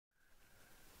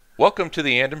Welcome to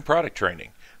the Anden product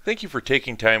training. Thank you for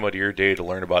taking time out of your day to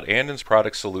learn about Anden's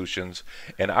product solutions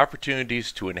and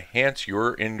opportunities to enhance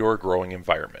your indoor growing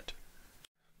environment.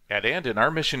 At Anden, our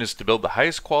mission is to build the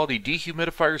highest quality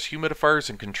dehumidifiers, humidifiers,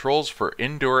 and controls for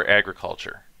indoor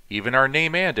agriculture. Even our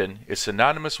name Anden is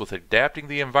synonymous with adapting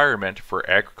the environment for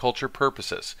agriculture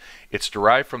purposes. It's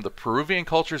derived from the Peruvian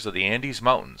cultures of the Andes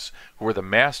Mountains, who were the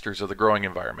masters of the growing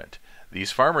environment.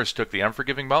 These farmers took the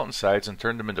unforgiving mountainsides and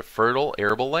turned them into fertile,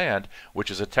 arable land, which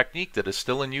is a technique that is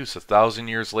still in use 1,000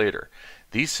 years later.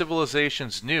 These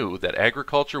civilizations knew that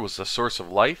agriculture was the source of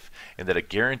life and that it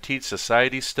guaranteed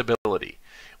society's stability.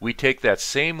 We take that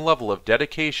same level of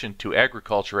dedication to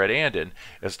agriculture at Anden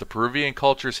as the Peruvian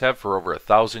cultures have for over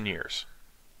 1,000 years.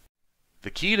 The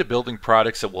key to building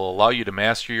products that will allow you to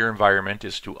master your environment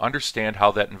is to understand how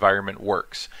that environment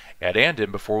works. At Anden,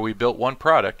 before we built one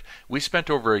product, we spent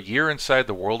over a year inside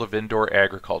the world of indoor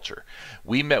agriculture.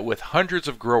 We met with hundreds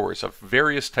of growers of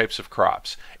various types of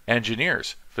crops,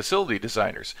 engineers, facility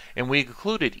designers, and we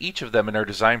included each of them in our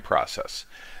design process.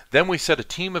 Then we set a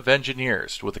team of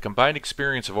engineers with a combined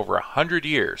experience of over 100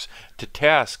 years to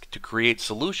task to create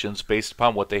solutions based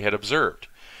upon what they had observed.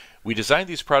 We designed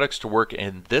these products to work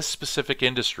in this specific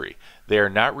industry. They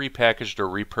are not repackaged or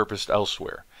repurposed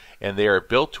elsewhere, and they are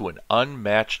built to an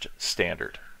unmatched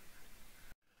standard.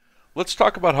 Let's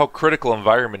talk about how critical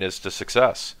environment is to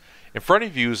success. In front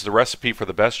of you is the recipe for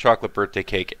the best chocolate birthday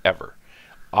cake ever.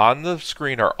 On the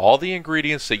screen are all the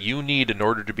ingredients that you need in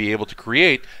order to be able to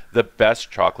create the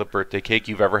best chocolate birthday cake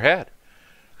you've ever had.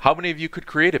 How many of you could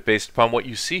create it based upon what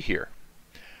you see here?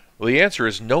 Well, the answer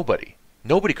is nobody.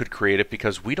 Nobody could create it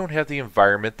because we don't have the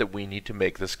environment that we need to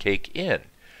make this cake in.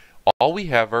 All we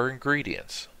have are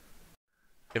ingredients.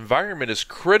 Environment is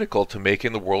critical to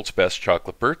making the world's best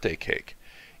chocolate birthday cake.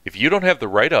 If you don't have the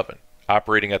right oven,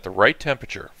 operating at the right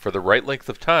temperature for the right length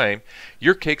of time,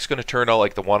 your cake's going to turn out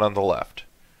like the one on the left.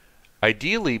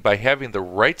 Ideally, by having the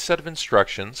right set of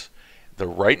instructions, the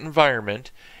right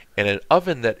environment, and an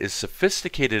oven that is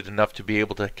sophisticated enough to be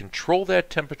able to control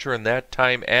that temperature and that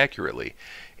time accurately,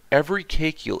 every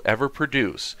cake you'll ever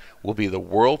produce will be the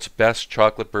world's best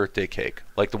chocolate birthday cake,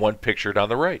 like the one pictured on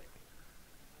the right.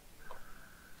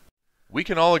 We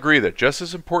can all agree that just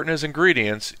as important as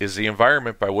ingredients is the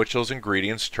environment by which those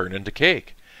ingredients turn into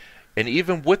cake. And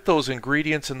even with those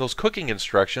ingredients and those cooking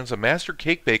instructions, a master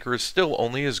cake baker is still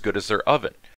only as good as their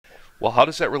oven. Well, how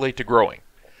does that relate to growing?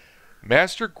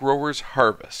 Master growers'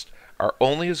 harvest are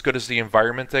only as good as the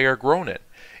environment they are grown in.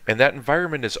 And that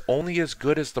environment is only as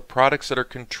good as the products that are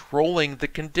controlling the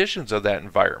conditions of that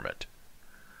environment.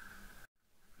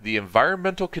 The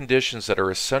environmental conditions that are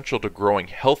essential to growing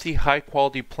healthy,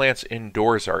 high-quality plants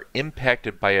indoors are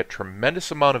impacted by a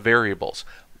tremendous amount of variables: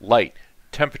 light,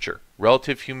 temperature,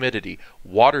 relative humidity,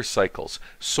 water cycles,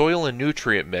 soil and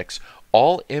nutrient mix,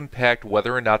 all impact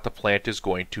whether or not the plant is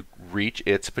going to reach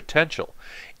its potential.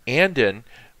 Anden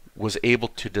was able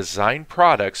to design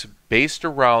products based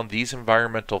around these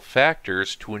environmental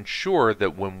factors to ensure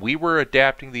that when we were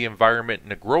adapting the environment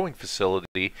in a growing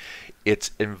facility,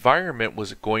 its environment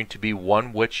was going to be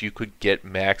one which you could get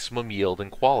maximum yield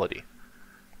and quality.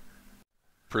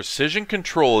 Precision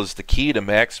control is the key to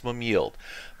maximum yield.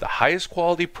 The highest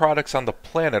quality products on the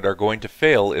planet are going to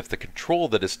fail if the control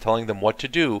that is telling them what to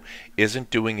do isn't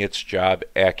doing its job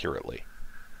accurately.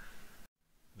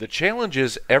 The challenge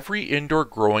is every indoor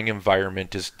growing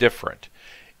environment is different,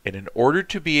 and in order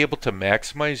to be able to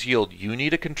maximize yield, you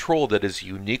need a control that is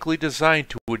uniquely designed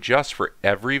to adjust for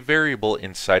every variable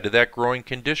inside of that growing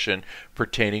condition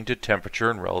pertaining to temperature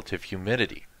and relative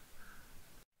humidity.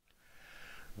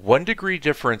 1 degree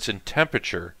difference in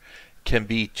temperature can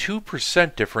be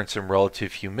 2% difference in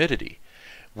relative humidity.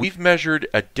 We've measured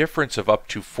a difference of up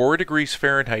to 4 degrees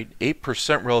Fahrenheit,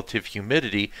 8% relative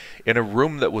humidity in a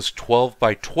room that was 12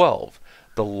 by 12.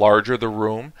 The larger the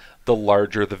room, the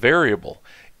larger the variable.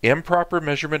 Improper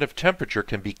measurement of temperature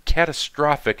can be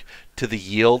catastrophic to the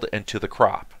yield and to the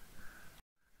crop.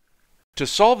 To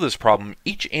solve this problem,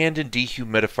 each Anden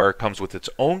dehumidifier comes with its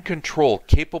own control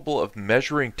capable of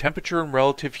measuring temperature and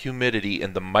relative humidity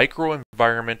in the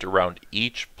microenvironment around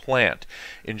each plant,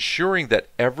 ensuring that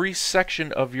every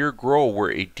section of your grow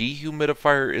where a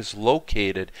dehumidifier is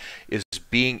located is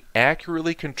being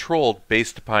accurately controlled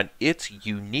based upon its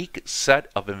unique set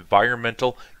of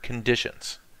environmental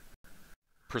conditions.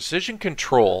 Precision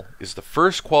control is the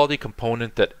first quality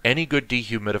component that any good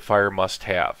dehumidifier must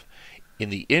have. In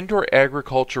the indoor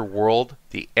agriculture world,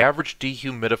 the average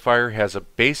dehumidifier has a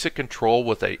basic control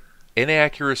with an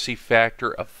inaccuracy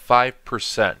factor of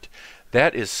 5%.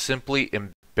 That is simply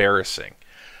embarrassing.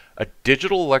 A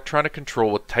digital electronic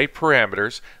control with tight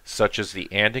parameters, such as the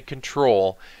Anden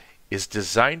control, is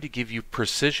designed to give you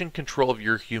precision control of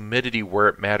your humidity where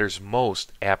it matters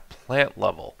most at plant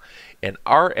level, and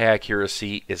our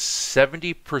accuracy is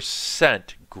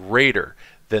 70% greater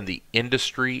than the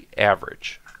industry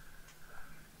average.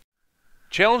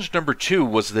 Challenge number 2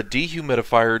 was the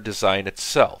dehumidifier design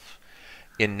itself.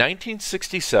 In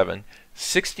 1967,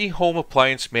 60 home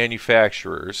appliance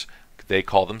manufacturers, they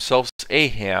call themselves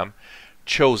AHAM,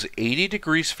 chose 80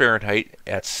 degrees Fahrenheit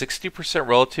at 60%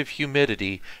 relative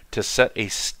humidity to set a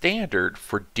standard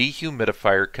for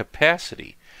dehumidifier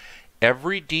capacity.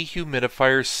 Every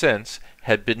dehumidifier since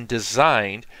had been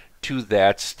designed to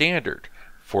that standard.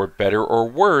 For better or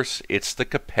worse, it's the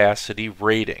capacity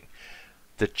rating.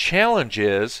 The challenge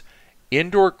is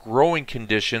indoor growing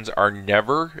conditions are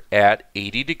never at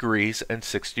 80 degrees and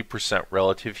 60%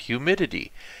 relative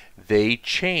humidity. They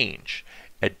change.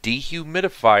 A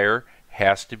dehumidifier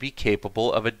has to be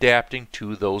capable of adapting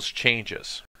to those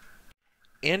changes.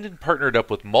 Anden partnered up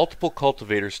with multiple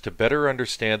cultivators to better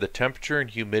understand the temperature and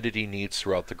humidity needs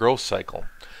throughout the growth cycle.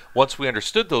 Once we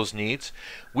understood those needs,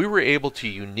 we were able to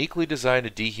uniquely design a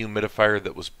dehumidifier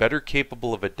that was better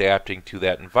capable of adapting to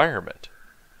that environment.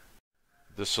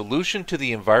 The solution to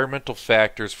the environmental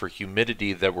factors for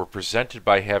humidity that were presented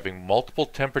by having multiple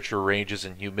temperature ranges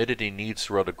and humidity needs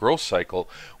throughout a growth cycle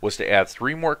was to add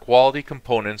 3 more quality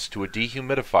components to a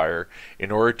dehumidifier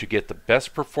in order to get the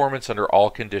best performance under all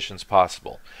conditions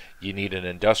possible. You need an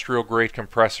industrial grade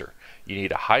compressor, you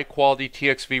need a high quality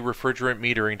TXV refrigerant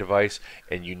metering device,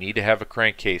 and you need to have a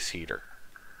crankcase heater.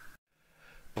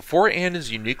 Before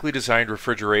Anden's uniquely designed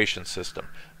refrigeration system,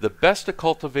 the best a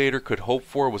cultivator could hope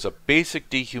for was a basic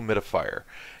dehumidifier,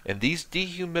 and these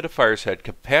dehumidifiers had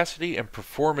capacity and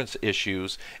performance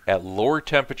issues at lower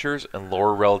temperatures and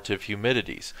lower relative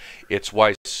humidities. It's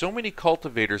why so many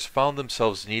cultivators found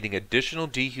themselves needing additional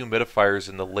dehumidifiers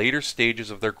in the later stages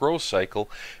of their growth cycle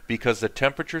because the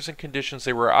temperatures and conditions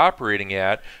they were operating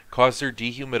at caused their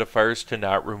dehumidifiers to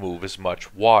not remove as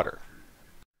much water.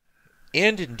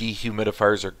 Anden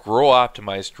dehumidifiers are grow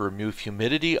optimized to remove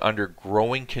humidity under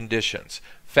growing conditions.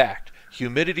 Fact,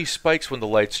 humidity spikes when the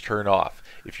lights turn off.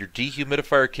 If your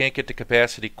dehumidifier can't get to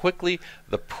capacity quickly,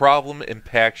 the problem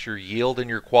impacts your yield and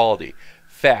your quality.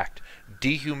 Fact,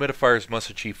 dehumidifiers must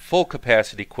achieve full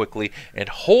capacity quickly and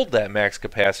hold that max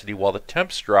capacity while the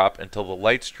temps drop until the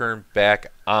lights turn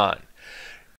back on.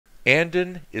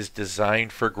 Anden is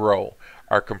designed for grow.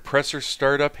 Our compressor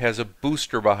startup has a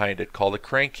booster behind it called a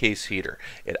crankcase heater.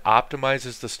 It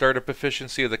optimizes the startup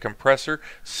efficiency of the compressor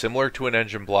similar to an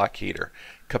engine block heater.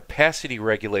 Capacity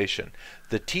regulation.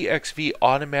 The TXV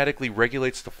automatically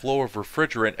regulates the flow of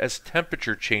refrigerant as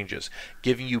temperature changes,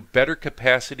 giving you better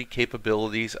capacity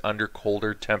capabilities under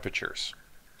colder temperatures.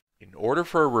 In order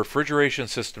for a refrigeration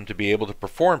system to be able to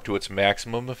perform to its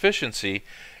maximum efficiency,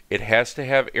 it has to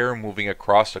have air moving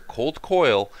across a cold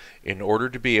coil in order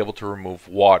to be able to remove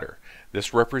water.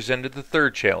 This represented the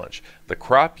third challenge. The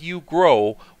crop you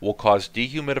grow will cause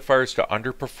dehumidifiers to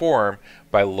underperform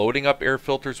by loading up air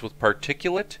filters with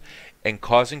particulate and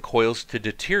causing coils to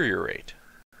deteriorate.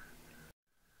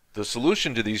 The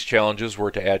solution to these challenges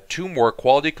were to add 2 more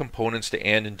quality components to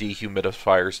Anden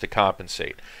dehumidifiers to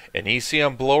compensate: an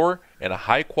ECM blower and a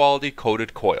high quality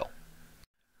coated coil.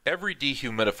 Every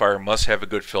dehumidifier must have a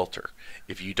good filter.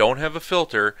 If you don't have a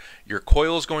filter, your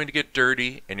coil is going to get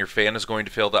dirty and your fan is going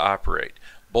to fail to operate.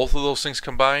 Both of those things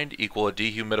combined equal a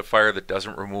dehumidifier that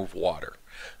doesn't remove water.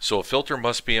 So a filter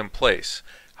must be in place.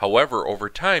 However, over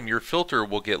time your filter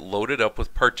will get loaded up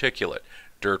with particulate,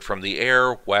 dirt from the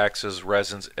air, waxes,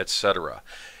 resins, etc.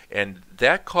 And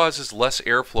that causes less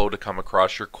airflow to come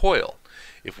across your coil.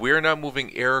 If we are not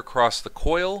moving air across the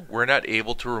coil, we're not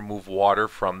able to remove water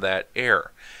from that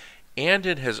air.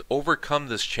 Anden has overcome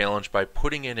this challenge by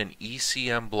putting in an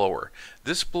ECM blower.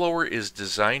 This blower is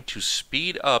designed to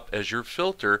speed up as your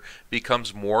filter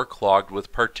becomes more clogged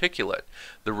with particulate.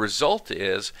 The result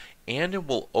is Anden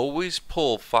will always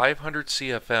pull 500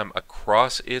 CFM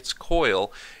across its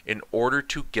coil in order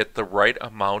to get the right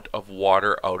amount of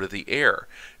water out of the air.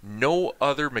 No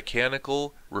other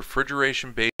mechanical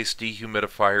refrigeration-based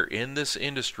dehumidifier in this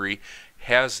industry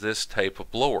has this type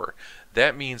of blower.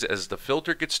 That means as the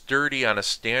filter gets dirty on a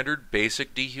standard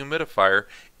basic dehumidifier,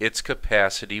 its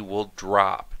capacity will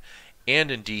drop.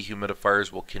 Anden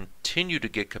dehumidifiers will continue to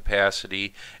get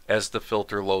capacity as the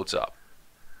filter loads up.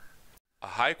 A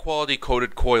high-quality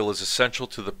coated coil is essential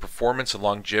to the performance and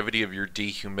longevity of your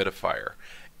dehumidifier.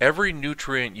 Every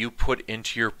nutrient you put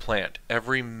into your plant,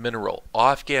 every mineral,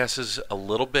 off-gases a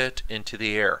little bit into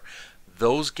the air.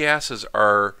 Those gases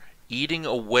are eating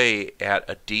away at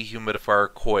a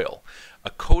dehumidifier coil. A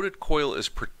coated coil is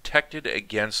protected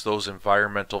against those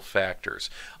environmental factors,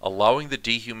 allowing the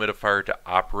dehumidifier to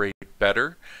operate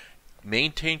better,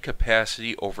 maintain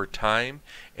capacity over time,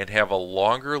 and have a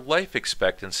longer life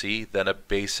expectancy than a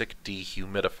basic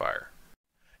dehumidifier.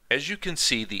 As you can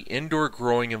see, the indoor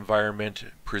growing environment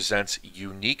presents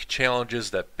unique challenges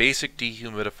that basic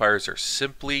dehumidifiers are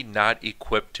simply not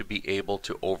equipped to be able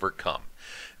to overcome.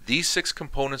 These 6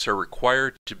 components are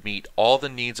required to meet all the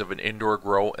needs of an indoor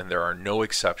grow, and there are no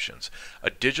exceptions. A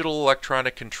digital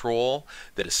electronic control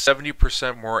that is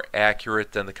 70% more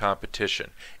accurate than the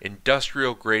competition.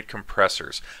 Industrial grade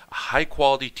compressors. A high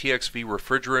quality TXV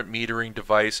refrigerant metering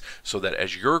device so that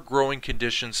as your growing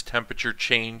conditions temperature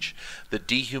change, the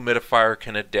dehumidifier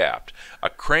can adapt. A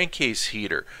crankcase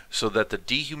heater so that the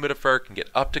dehumidifier can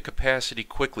get up to capacity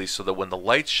quickly so that when the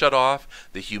lights shut off,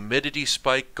 the humidity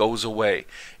spike goes away.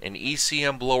 An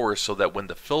ECM blower so that when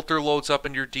the filter loads up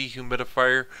in your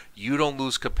dehumidifier, you don't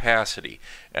lose capacity,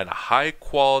 and a high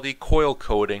quality coil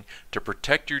coating to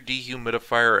protect your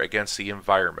dehumidifier against the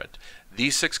environment.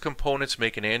 These 6 components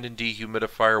make an Anden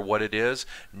dehumidifier what it is.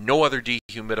 No other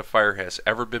dehumidifier has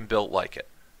ever been built like it.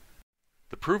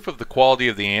 The proof of the quality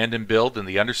of the Anden build and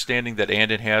the understanding that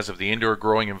Anden has of the indoor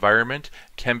growing environment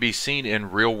can be seen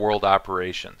in real-world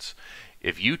operations.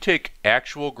 If you take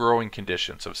actual growing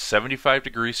conditions of 75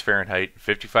 degrees Fahrenheit and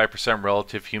 55%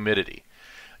 relative humidity,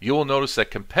 you will notice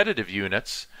that competitive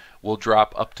units will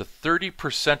drop up to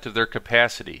 30% of their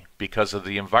capacity because of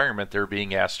the environment they're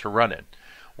being asked to run in,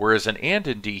 whereas an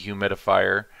Anden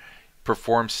dehumidifier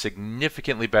performs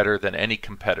significantly better than any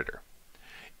competitor.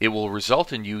 It will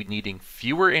result in you needing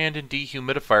fewer Anden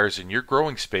dehumidifiers in your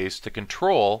growing space to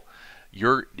control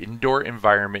your indoor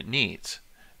environment needs.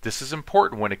 This is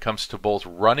important when it comes to both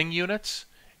running units,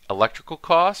 electrical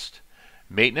cost,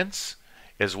 maintenance,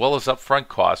 as well as upfront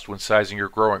cost when sizing your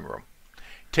growing room.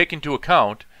 Take into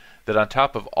account that on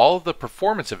top of all of the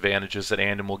performance advantages that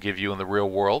Anden will give you in the real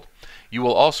world, you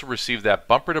will also receive that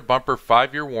bumper-to-bumper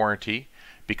 5-year warranty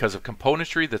because of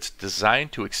componentry that's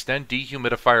designed to extend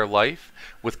dehumidifier life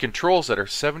with controls that are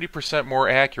 70% more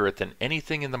accurate than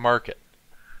anything in the market.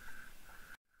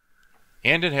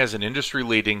 Anden has an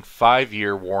industry-leading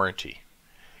 5-year warranty.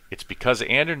 It's because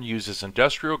Anden uses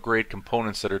industrial-grade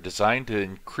components that are designed to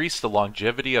increase the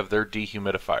longevity of their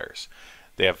dehumidifiers.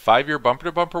 They have 5-year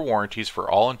bumper-to-bumper warranties for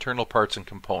all internal parts and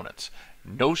components.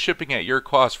 No shipping at your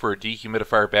cost for a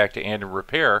dehumidifier back to Anden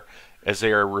repair, as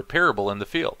they are repairable in the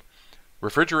field.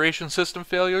 Refrigeration system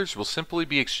failures will simply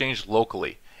be exchanged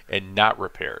locally and not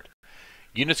repaired.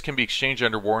 Units can be exchanged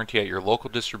under warranty at your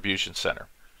local distribution center.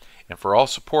 And for all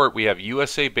support, we have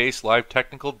USA-based live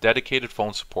technical dedicated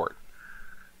phone support.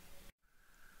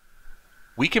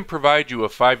 We can provide you a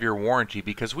 5-year warranty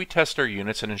because we test our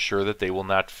units and ensure that they will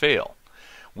not fail.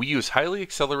 We use highly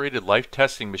accelerated life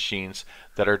testing machines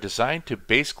that are designed to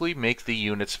basically make the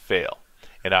units fail.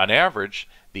 And on average,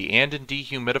 the Anden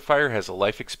dehumidifier has a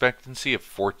life expectancy of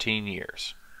 14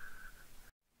 years.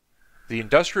 The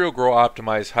Industrial Grow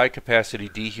Optimized High Capacity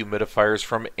Dehumidifiers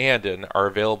from Anden are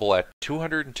available at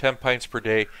 210 pints per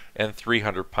day and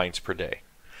 300 pints per day.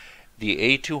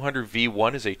 The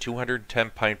A200V1 is a 210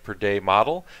 pint per day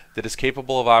model that is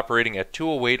capable of operating at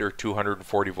 208 or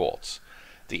 240 volts.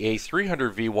 The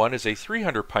A300V1 is a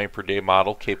 300 pint per day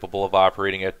model capable of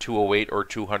operating at 208 or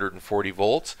 240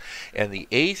 volts, and the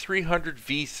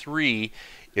A300V3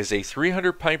 is a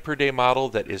 300 pint per day model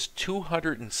that is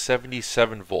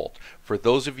 277 volt for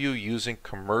those of you using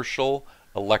commercial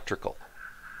electrical.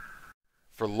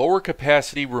 For lower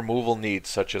capacity removal needs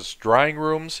such as drying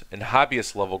rooms and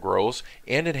hobbyist level grows,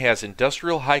 Anden has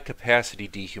industrial high capacity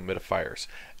dehumidifiers.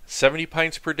 70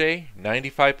 pints per day,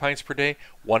 95 pints per day,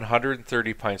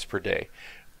 130 pints per day.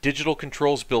 Digital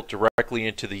controls built directly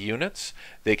into the units.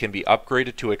 They can be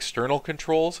upgraded to external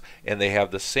controls, and they have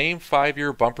the same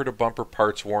 5-year bumper-to-bumper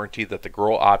parts warranty that the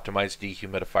Grow Optimized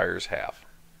dehumidifiers have.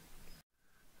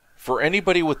 For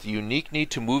anybody with the unique need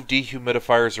to move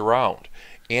dehumidifiers around,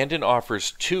 Anden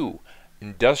offers 2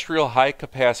 industrial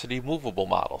high-capacity movable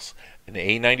models, an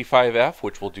A95F,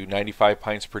 which will do 95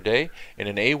 pints per day, and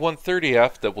an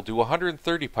A130F that will do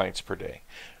 130 pints per day.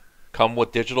 Come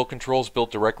with digital controls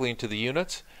built directly into the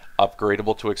units,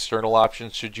 upgradable to external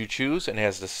options should you choose, and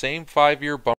has the same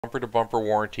 5-year bumper-to-bumper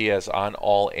warranty as on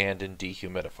all Anden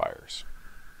dehumidifiers.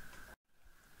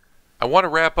 I want to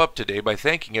wrap up today by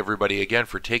thanking everybody again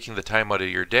for taking the time out of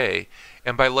your day,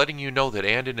 and by letting you know that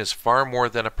Anden is far more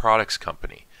than a products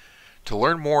company. To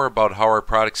learn more about how our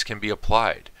products can be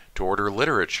applied, to order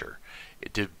literature,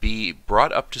 to be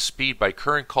brought up to speed by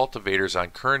current cultivators on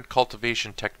current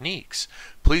cultivation techniques,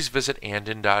 please visit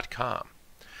anden.com.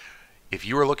 If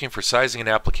you are looking for sizing and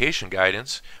application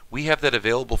guidance, we have that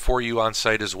available for you on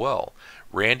site as well.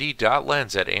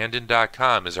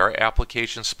 Randy.lenz@anden.com is our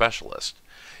application specialist.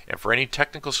 And for any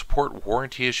technical support,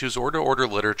 warranty issues, or to order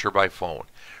literature by phone,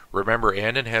 remember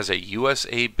Anden has a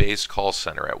USA-based call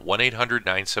center at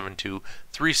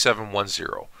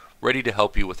 1-800-972-3710, ready to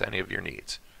help you with any of your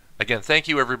needs. Again, thank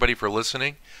you everybody for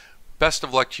listening. Best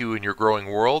of luck to you in your growing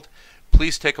world.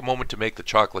 Please take a moment to make the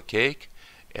chocolate cake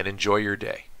and enjoy your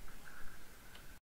day.